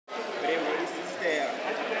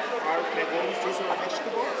seasonal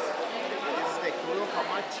vegetables. And this is the crudo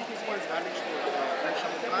camargue. This one is garnished with fresh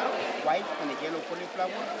avocado, white and a yellow cauliflower.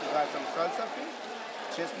 You got some salsa fish,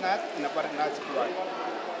 chestnut, and a butternut squash.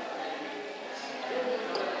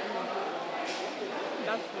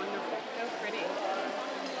 That's wonderful. So pretty.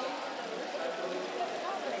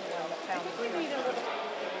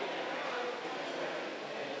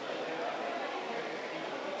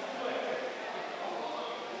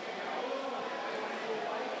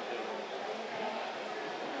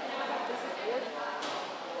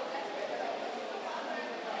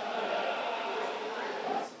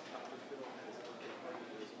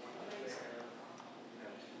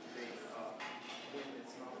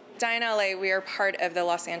 Dine LA, we are part of the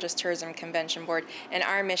Los Angeles Tourism Convention Board, and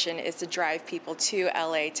our mission is to drive people to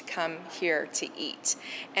LA to come here to eat.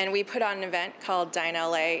 And we put on an event called Dine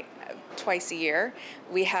LA twice a year.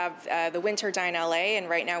 We have the Winter Dine LA, and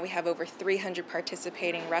right now we have over 300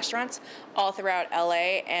 participating restaurants all throughout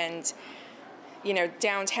LA. And you know,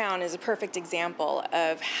 downtown is a perfect example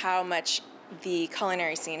of how much the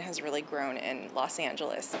culinary scene has really grown in Los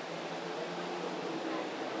Angeles.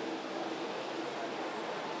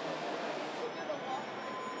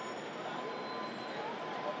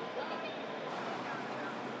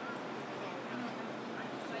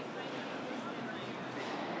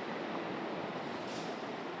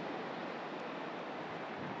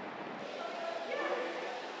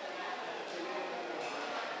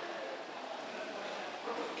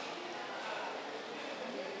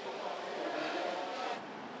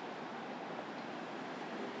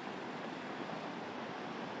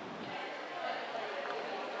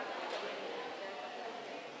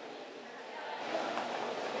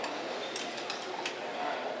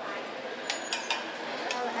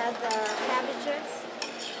 Add the cabbages,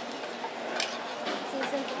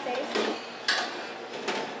 season to taste.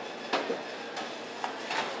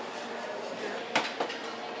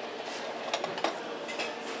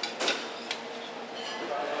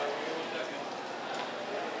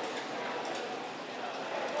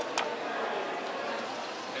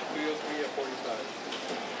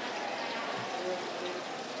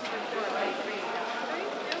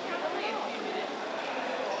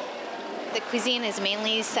 The cuisine is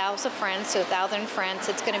mainly south of France, so southern France.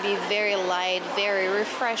 It's going to be very light, very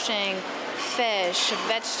refreshing. Fish,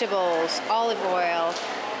 vegetables, olive oil.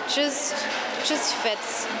 Just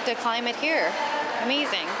fits the climate here.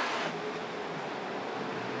 Amazing.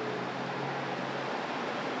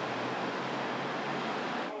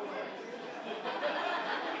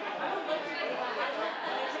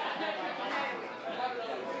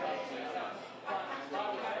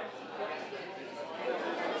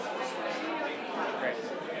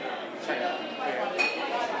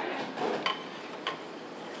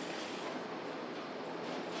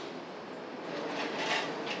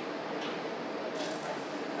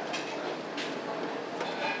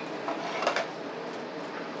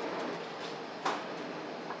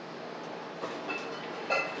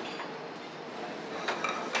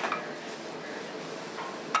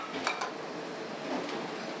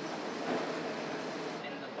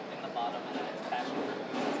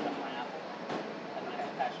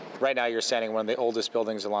 Right now you're standing in one of the oldest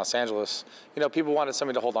buildings in Los Angeles. You know, people wanted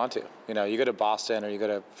something to hold on to. You know, you go to Boston or you go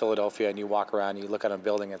to Philadelphia and you walk around and you look at a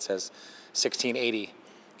building that says 1680.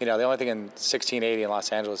 You know, the only thing in 1680 in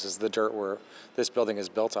Los Angeles is the dirt where this building is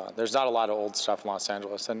built on. There's not a lot of old stuff in Los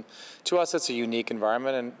Angeles. And to us, it's a unique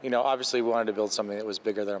environment. And, you know, obviously we wanted to build something that was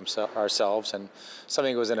bigger than ourselves and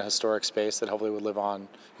something that was in a historic space that hopefully would live on,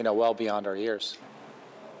 you know, well beyond our years.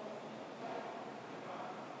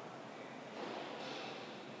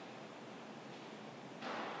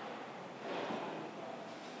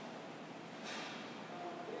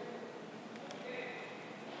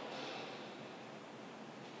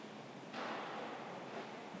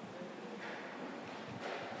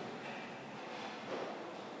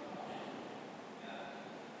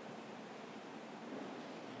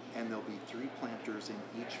 And there'll be 3 planters in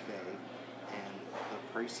each bay, and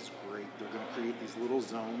the price is great. They're going to create these little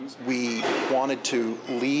zones. We wanted to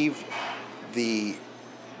leave the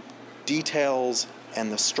details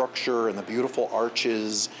and the structure and the beautiful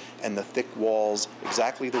arches and the thick walls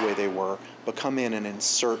exactly the way they were, but come in and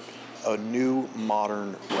insert a new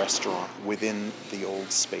modern restaurant within the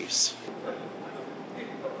old space.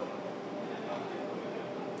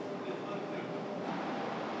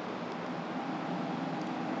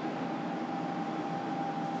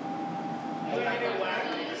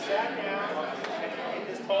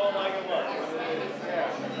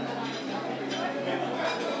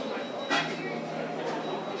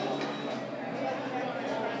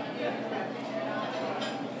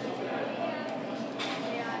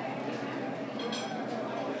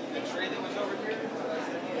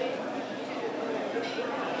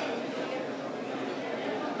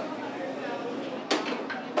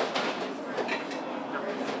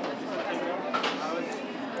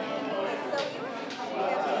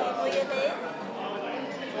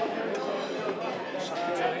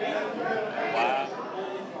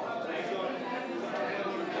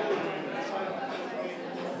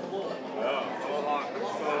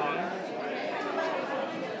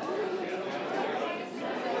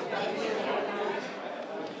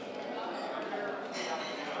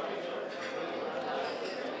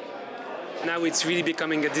 now it's really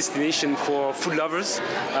becoming a destination for food lovers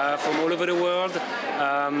from all over the world.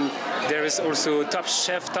 There is also top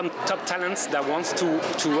chef, top talents that wants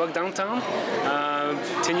to work downtown.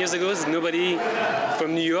 10 years ago, nobody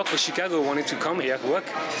from New York or Chicago wanted to come here to work.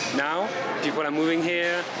 Now, people are moving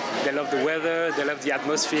here. They love the weather. They love the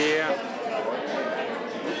atmosphere.